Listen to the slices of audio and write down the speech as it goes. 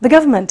The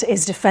government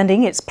is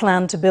defending its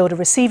plan to build a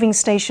receiving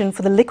station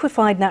for the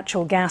liquefied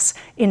natural gas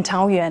in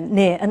Taoyuan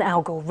near an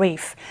algal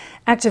reef.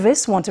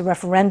 Activists want a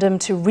referendum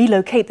to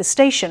relocate the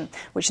station,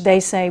 which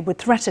they say would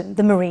threaten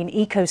the marine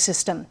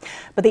ecosystem.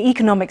 But the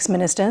economics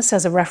minister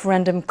says a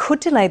referendum could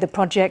delay the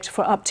project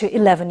for up to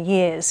 11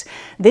 years.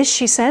 This,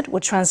 she said,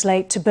 would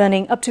translate to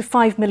burning up to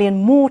 5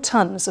 million more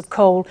tonnes of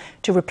coal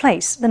to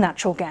replace the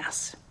natural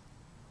gas.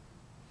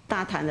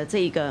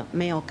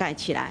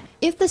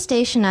 If the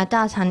station at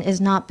Datan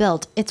is not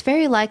built, it's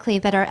very likely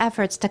that our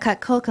efforts to cut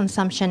coal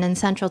consumption in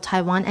central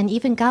Taiwan and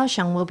even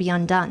Kaohsiung will be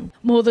undone.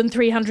 More than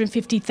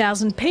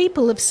 350,000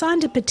 people have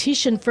signed a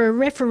petition for a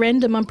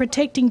referendum on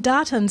protecting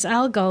Datan's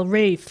algal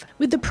reef.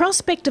 With the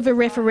prospect of a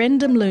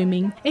referendum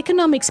looming,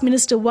 Economics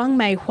Minister Wang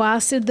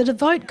Meihua said that a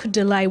vote could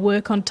delay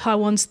work on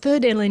Taiwan's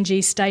third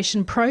LNG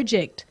station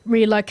project.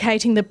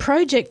 Relocating the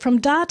project from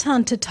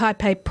Datan to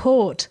Taipei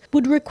Port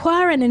would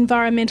require an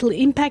environmental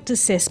impact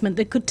assessment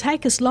that could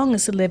take as long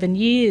as 11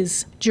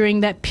 years. During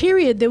that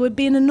period, there would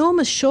be an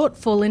enormous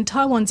shortfall in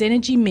Taiwan's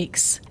energy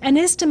mix. An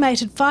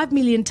estimated 5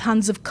 million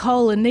tonnes of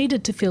coal are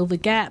needed to fill the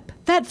gap.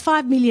 That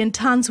 5 million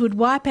tonnes would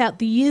wipe out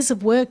the years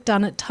of work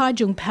done at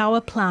Taichung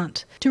Power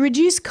Plant to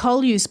reduce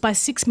coal use by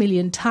 6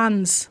 million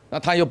tonnes.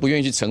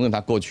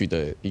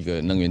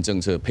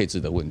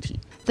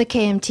 The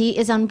KMT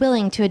is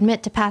unwilling to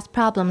admit to past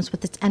problems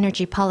with its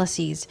energy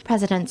policies.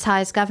 President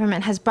Tsai's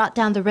government has brought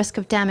down the risk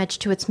of damage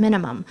to its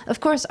minimum. Of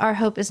course, our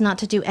hope is not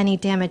to do any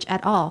damage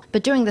at all,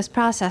 but during this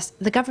process,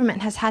 the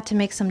government has had to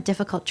make some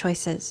difficult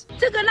choices.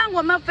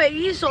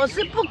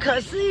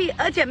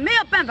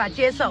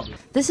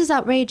 This is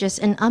outrageous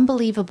and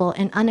unbelievable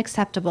and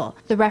unacceptable.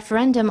 The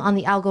referendum on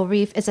the algal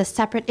reef is a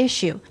separate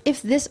issue.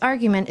 If this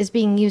argument is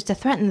being used to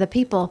threaten the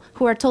people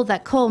who are told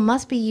that coal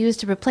must be used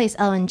to replace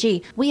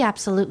LNG, we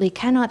absolutely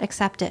cannot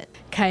accept it.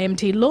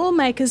 KMT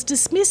lawmakers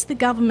dismissed the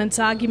government's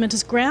argument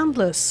as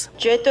groundless.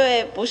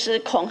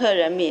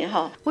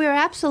 We are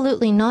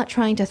absolutely not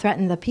trying to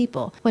threaten the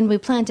people. When we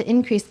plan to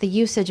increase the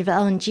usage of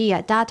LNG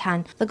at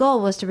Datan, the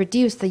goal was to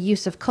reduce the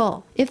use of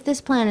coal. If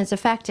this plan is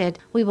affected,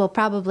 we will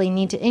probably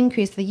need to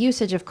increase the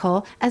usage of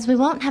coal, as we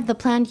won't have the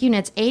planned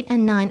units 8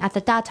 and 9 at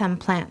the Datan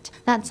plant.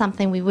 That's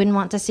something we wouldn't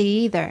want to see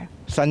either.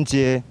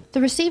 The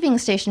receiving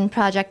station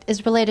project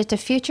is related to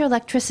future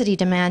electricity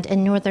demand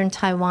in northern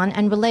Taiwan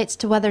and relates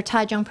to whether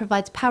Taichung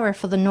provides power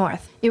for the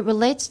north. It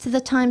relates to the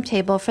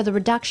timetable for the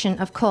reduction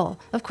of coal.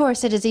 Of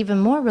course, it is even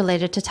more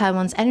related to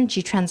Taiwan's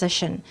energy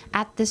transition.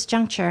 At this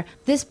juncture,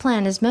 this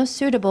plan is most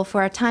suitable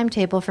for our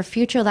timetable for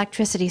future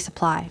electricity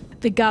supply.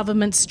 The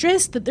government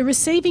stressed that the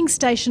receiving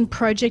station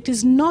project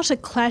is not a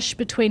clash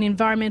between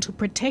environmental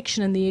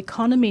protection and the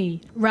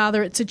economy.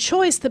 Rather, it's a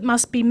choice that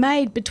must be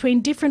made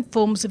between different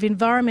forms of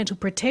environmental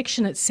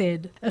protection, it said.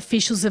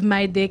 Officials have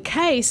made their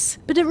case,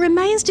 but it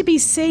remains to be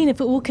seen if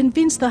it will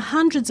convince the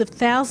hundreds of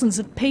thousands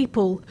of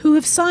people who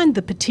have signed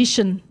the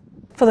petition.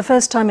 For the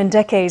first time in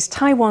decades,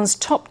 Taiwan's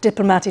top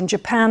diplomat in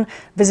Japan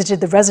visited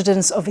the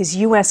residence of his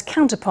US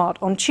counterpart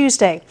on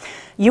Tuesday.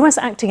 US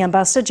Acting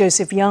Ambassador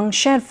Joseph Young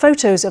shared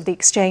photos of the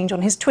exchange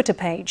on his Twitter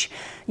page.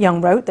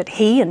 Young wrote that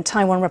he and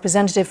Taiwan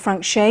Representative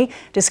Frank Hsieh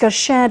discussed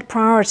shared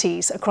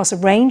priorities across a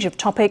range of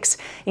topics,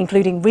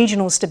 including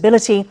regional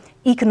stability,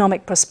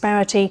 economic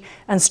prosperity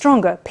and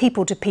stronger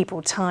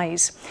people-to-people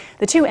ties.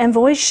 The two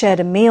envoys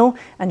shared a meal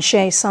and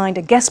Hsieh signed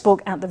a guest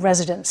book at the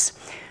residence.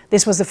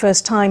 This was the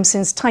first time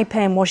since Taipei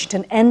and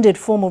Washington ended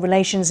formal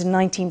relations in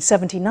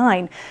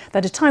 1979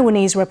 that a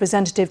Taiwanese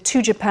representative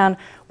to Japan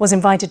was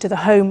invited to the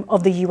home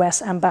of the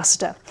US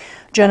ambassador.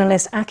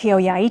 Journalist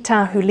Akio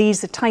Yaita, who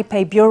leads the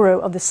Taipei bureau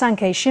of the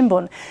Sankei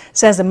Shimbun,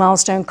 says the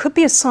milestone could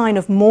be a sign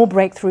of more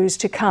breakthroughs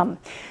to come.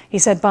 He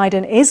said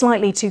Biden is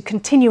likely to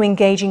continue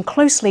engaging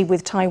closely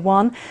with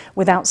Taiwan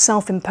without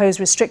self-imposed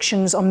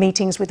restrictions on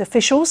meetings with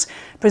officials,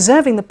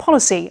 preserving the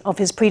policy of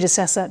his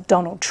predecessor,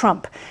 Donald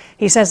Trump.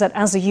 He says that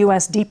as the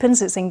US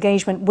deepens its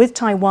engagement with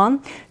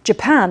Taiwan,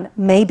 Japan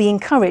may be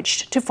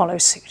encouraged to follow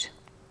suit.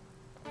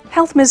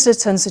 Health Minister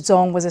Chen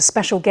Shizhong was a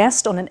special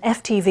guest on an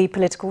FTV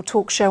political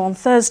talk show on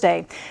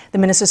Thursday. The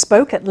minister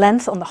spoke at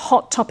length on the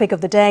hot topic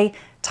of the day,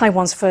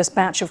 Taiwan's first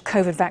batch of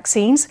COVID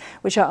vaccines,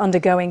 which are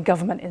undergoing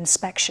government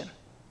inspection.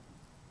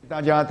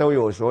 As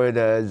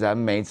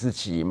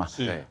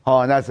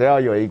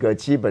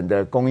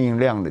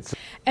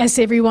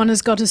everyone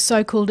has got a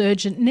so-called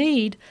urgent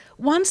need,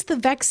 once the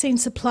vaccine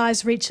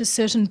supplies reach a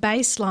certain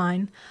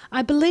baseline,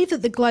 I believe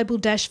that the global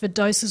dash for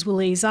doses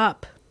will ease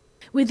up.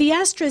 With the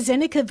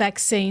AstraZeneca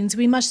vaccines,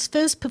 we must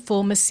first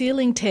perform a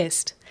sealing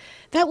test.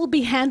 That will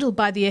be handled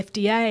by the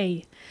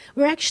FDA.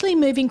 We're actually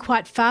moving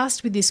quite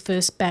fast with this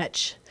first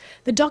batch.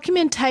 The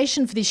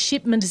documentation for this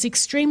shipment is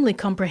extremely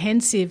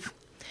comprehensive.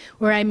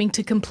 We're aiming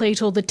to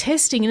complete all the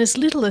testing in as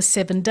little as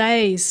 7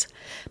 days.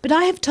 But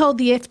I have told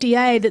the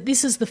FDA that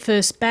this is the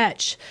first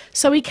batch,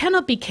 so we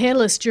cannot be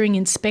careless during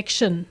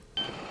inspection.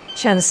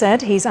 Chen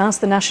said he's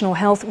asked the National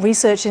Health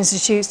Research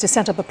Institutes to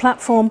set up a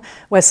platform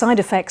where side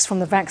effects from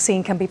the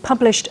vaccine can be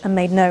published and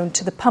made known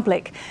to the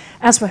public.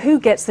 As for who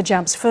gets the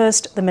jabs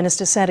first, the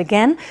minister said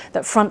again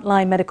that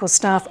frontline medical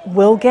staff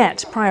will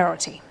get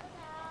priority.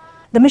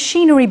 The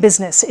machinery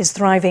business is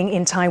thriving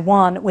in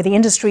Taiwan, with the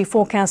industry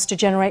forecast to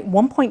generate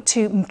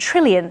 1.2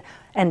 trillion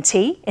NT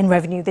in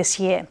revenue this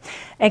year.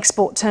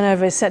 Export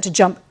turnover is set to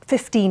jump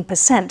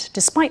 15%,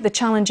 despite the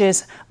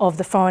challenges of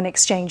the foreign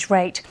exchange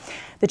rate.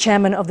 The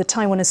chairman of the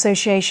Taiwan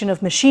Association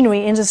of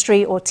Machinery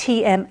Industry, or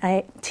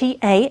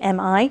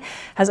TAMI,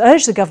 has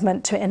urged the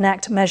government to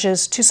enact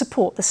measures to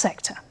support the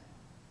sector.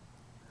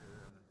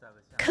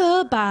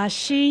 Ke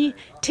Ba-shi,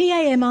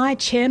 TAMI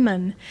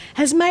chairman,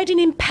 has made an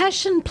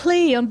impassioned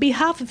plea on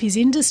behalf of his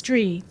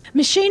industry.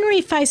 Machinery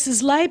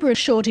faces labour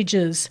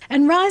shortages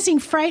and rising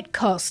freight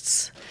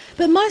costs.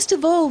 But most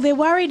of all, they're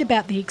worried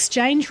about the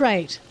exchange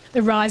rate.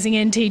 The rising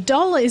NT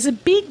dollar is a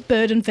big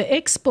burden for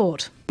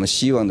export. We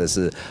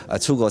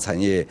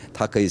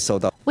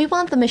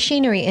want the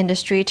machinery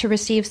industry to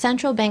receive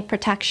central bank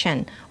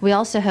protection. We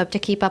also hope to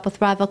keep up with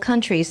rival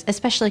countries,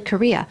 especially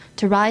Korea,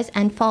 to rise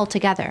and fall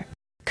together.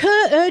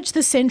 Ke urged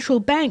the central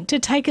bank to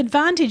take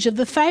advantage of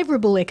the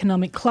favourable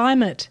economic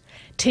climate.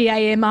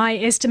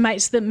 TAMI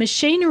estimates that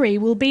machinery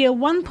will be a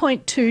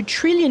 1.2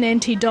 trillion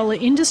NT dollar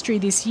industry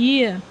this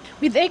year,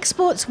 with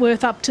exports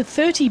worth up to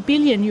 $30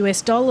 billion.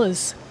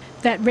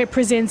 That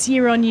represents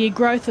year-on-year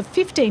growth of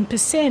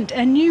 15%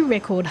 and new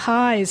record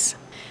highs.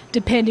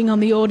 Depending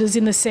on the orders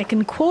in the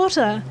second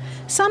quarter,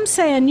 some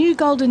say a new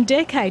golden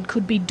decade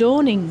could be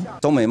dawning.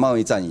 In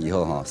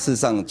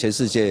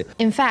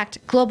fact,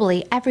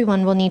 globally,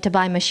 everyone will need to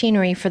buy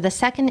machinery for the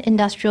second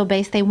industrial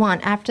base they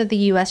want after the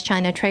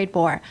US-China trade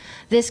war.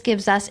 This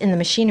gives us in the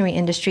machinery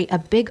industry a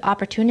big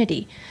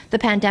opportunity. The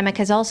pandemic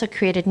has also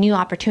created new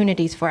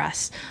opportunities for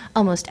us.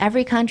 Almost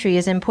every country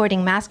is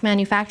importing mass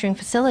manufacturing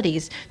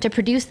facilities to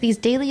produce these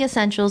daily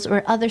essentials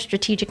or other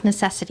strategic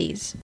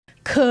necessities.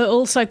 Ke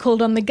also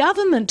called on the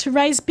government to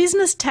raise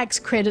business tax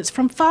credits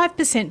from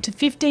 5% to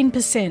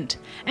 15%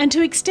 and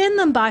to extend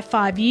them by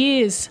 5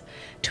 years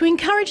to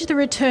encourage the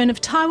return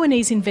of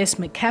Taiwanese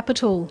investment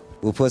capital.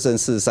 The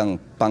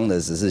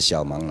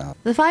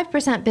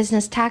 5%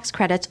 business tax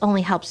credits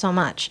only help so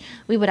much.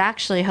 We would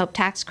actually hope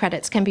tax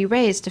credits can be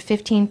raised to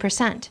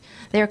 15%.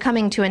 They are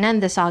coming to an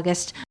end this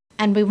August,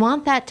 and we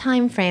want that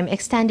time frame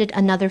extended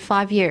another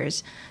 5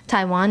 years.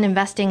 Taiwan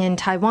investing in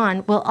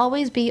Taiwan will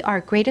always be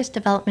our greatest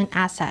development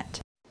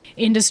asset.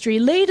 Industry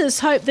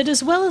leaders hope that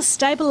as well as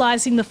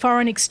stabilising the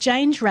foreign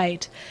exchange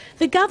rate,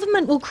 the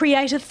government will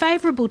create a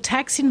favourable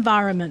tax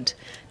environment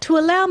to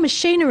allow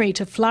machinery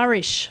to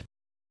flourish.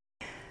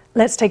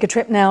 Let's take a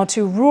trip now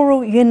to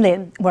rural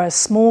Yunlin, where a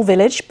small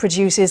village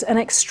produces an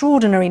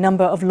extraordinary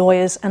number of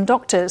lawyers and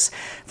doctors.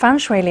 Fan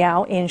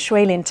Shuiliao in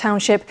Shuilin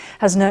Township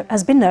has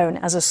been known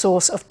as a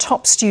source of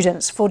top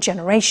students for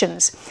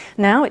generations.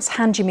 Now its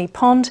Hanjimi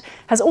Pond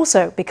has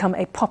also become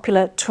a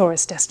popular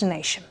tourist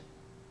destination.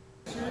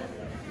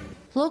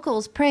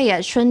 Locals pray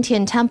at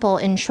Shuntian Temple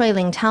in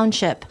Shuilin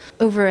Township.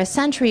 Over a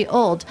century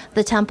old,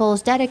 the temple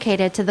is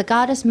dedicated to the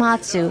goddess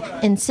Matsu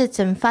and sits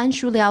in Fan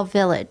Shuiliao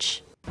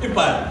village.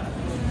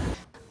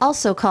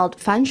 Also called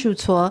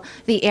Fanshucuo,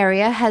 the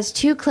area has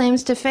 2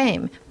 claims to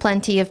fame: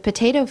 plenty of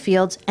potato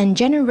fields and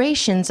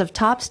generations of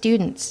top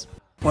students.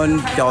 We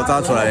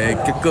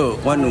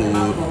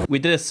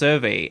did a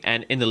survey,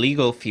 and in the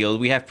legal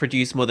field we have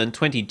produced more than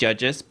 20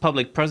 judges,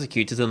 public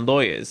prosecutors and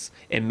lawyers.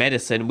 In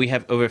medicine we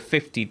have over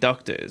 50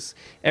 doctors.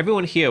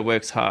 Everyone here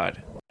works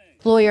hard.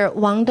 Lawyer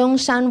Wang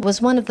Dongshan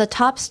was one of the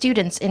top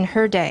students in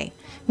her day.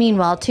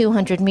 Meanwhile,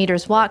 200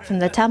 meters walk from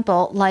the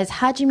temple lies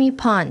Hanjimi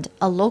Pond,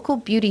 a local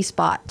beauty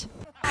spot.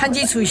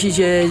 Fanshucuo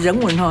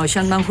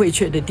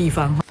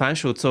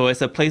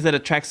is a place that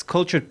attracts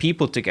cultured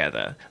people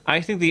together.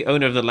 I think the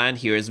owner of the land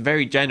here is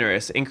very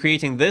generous in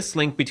creating this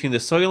link between the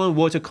Soil and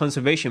Water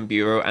Conservation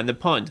Bureau and the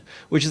pond,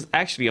 which is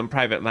actually on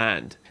private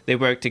land. They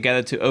work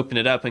together to open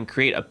it up and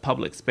create a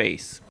public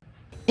space.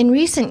 In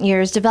recent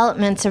years,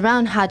 developments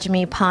around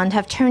Hanjimi Pond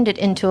have turned it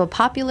into a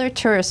popular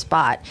tourist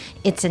spot.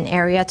 It's an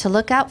area to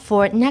look out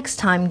for next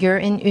time you're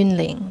in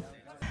Yunlin.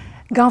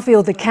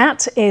 Garfield the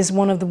cat is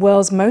one of the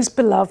world's most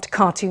beloved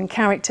cartoon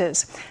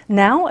characters.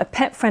 Now, a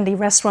pet-friendly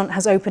restaurant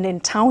has opened in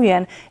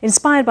Taoyuan,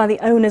 inspired by the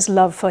owner's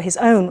love for his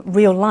own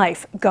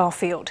real-life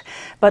Garfield.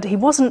 But he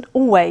wasn't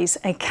always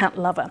a cat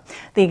lover.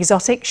 The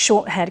exotic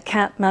short-haired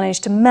cat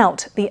managed to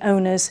melt the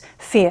owner's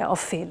fear of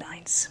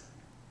felines.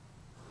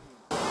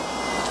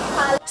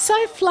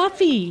 So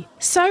fluffy,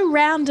 so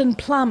round and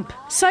plump,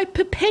 so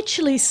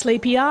perpetually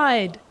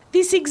sleepy-eyed.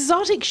 This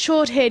exotic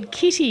short-haired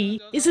kitty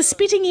is a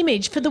spitting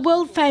image for the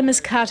world-famous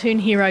cartoon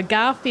hero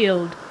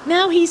Garfield.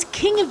 Now he's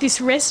king of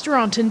this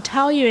restaurant in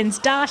Taoyuan's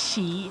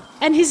Dashi,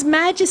 and His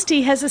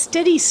Majesty has a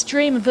steady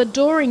stream of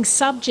adoring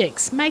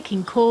subjects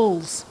making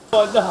calls.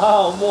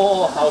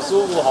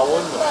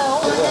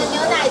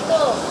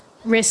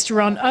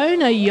 Restaurant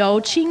owner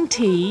Yo Ching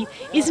Ti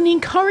is an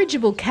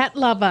incorrigible cat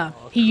lover.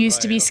 He used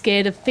to be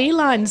scared of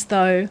felines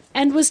though,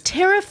 and was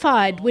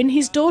terrified when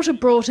his daughter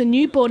brought a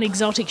newborn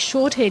exotic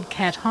short-haired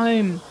cat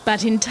home.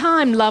 But in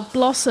time, love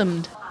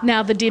blossomed.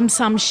 Now the dim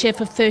sum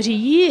chef of 30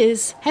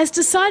 years has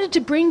decided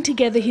to bring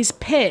together his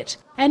pet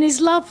and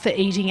his love for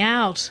eating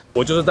out.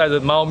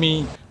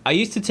 I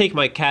used to take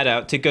my cat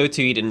out to go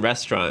to eat in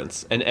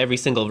restaurants, and every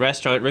single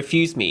restaurant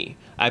refused me.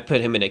 I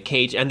put him in a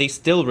cage and they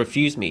still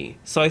refuse me.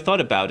 So I thought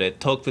about it,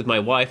 talked with my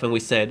wife, and we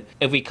said,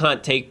 if we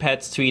can't take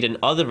pets to eat in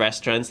other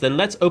restaurants, then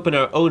let's open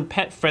our own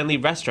pet-friendly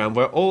restaurant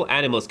where all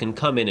animals can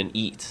come in and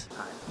eat.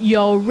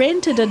 Yo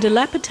rented a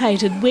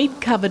dilapidated,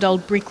 weed-covered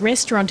old brick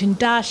restaurant in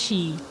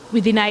Daxi.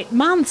 Within 8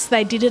 months,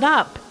 they did it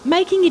up,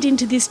 making it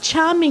into this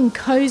charming,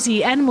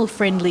 cosy,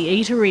 animal-friendly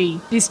eatery.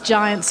 This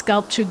giant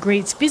sculpture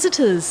greets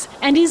visitors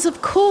and is,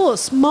 of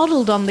course,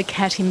 modelled on the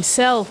cat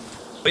himself.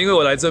 When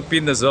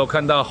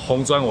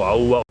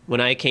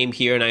I came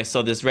here and I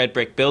saw this red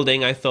brick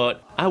building, I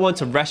thought, I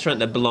want a restaurant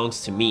that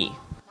belongs to me.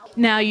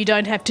 Now you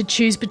don't have to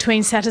choose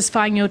between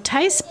satisfying your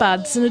taste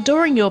buds and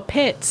adoring your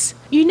pets.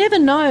 You never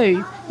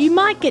know, you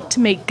might get to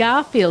meet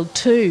Garfield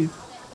too.